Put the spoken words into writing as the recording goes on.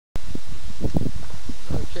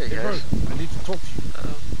Hey bro, guys. I need to talk to you.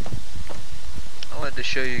 I wanted to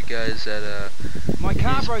show you guys that My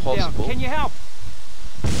car is broke down. possible. Can you help?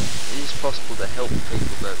 It is possible to help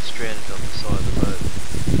people that are stranded on the side of the road.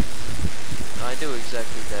 And I do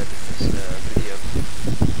exactly that in this video.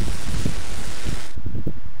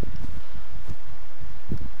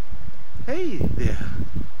 Hey there.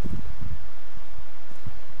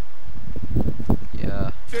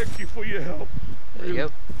 Yeah, Thank you for your help. there you go.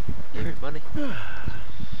 Give me money. If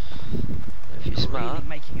you're You're smart, really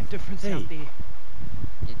making a difference out there.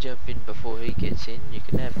 you jump in before he gets in, you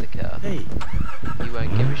can have the car. Hey. He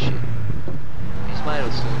won't give a shit. His mate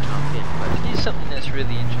will still jump in, but here's something that's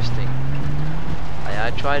really interesting. I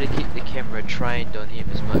try to keep the camera trained on him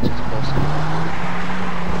as much as possible.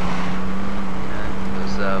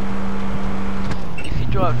 Because if you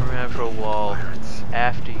drive around for a while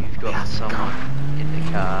after you've got someone in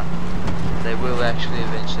the car, they will actually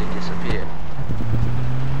eventually disappear.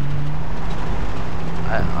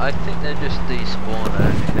 I think they just despawn. I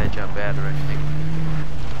don't think they jump out or anything,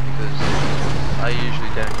 because I usually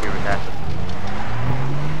don't hear it happen.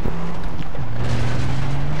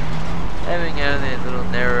 Having only a little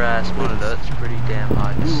narrow ass monitor, it's pretty damn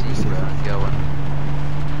hard to see where I'm going.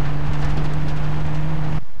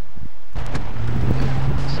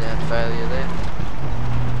 Sound failure there.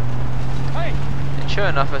 Hey! And sure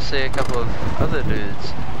enough, I see a couple of other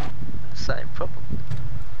dudes. Same problem.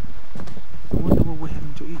 I wonder what we're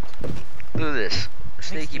having to eat. Look at this.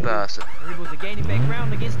 Sneaky bastard. Rebels are gaining back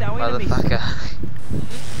ground against our enemies. Motherfucker.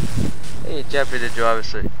 Hey, jump in the driver's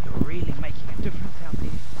seat. You're really making a difference out there.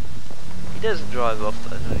 He doesn't drive off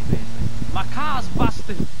though, not even. My car's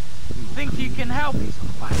busted. Think you can help? Oh,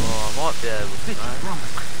 I might be able to, mate.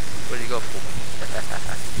 What do you got for me?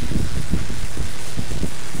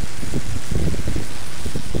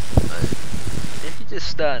 If you're just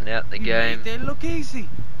starting out in the game, They look easy.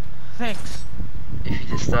 Thanks. if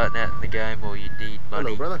you're just starting out in the game or you need money,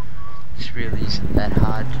 Hello, brother. this really isn't that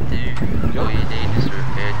hard to do. All you need is a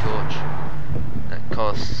repair torch. That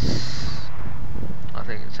costs, I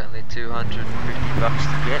think it's only 250 bucks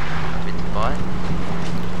to get, a bit to buy.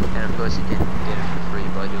 And of course you can get it for free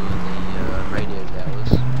by doing the radio towers.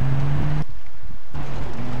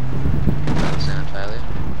 Sound failure.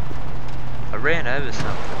 I ran over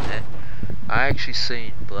something there. I actually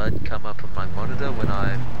seen blood come up on my monitor when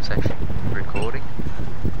I was actually recording.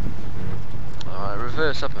 I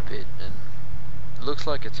reverse up a bit and it looks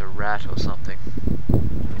like it's a rat or something.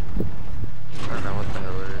 I don't know what the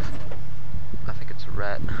hell it is. I think it's a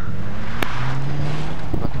rat.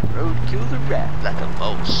 Fucking roadkill the rat like a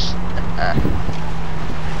mouse.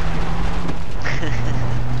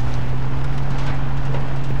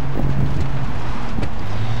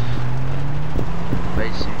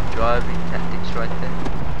 Basic driving tactics right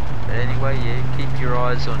there. But anyway, yeah, keep your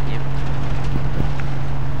eyes on him.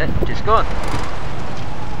 Just gone.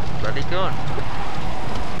 Bloody gone.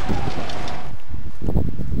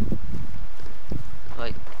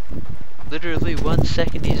 Like, literally 1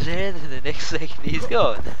 second he's there, then the next second he's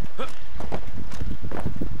gone.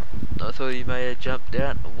 I thought he may have jumped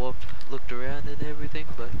out and looked around and everything,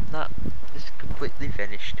 but nah, it's completely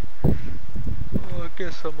vanished. Oh, I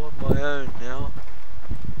guess I'm on my own now.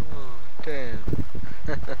 Oh, damn.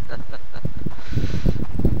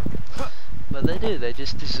 But they do, they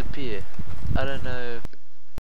just disappear. I don't know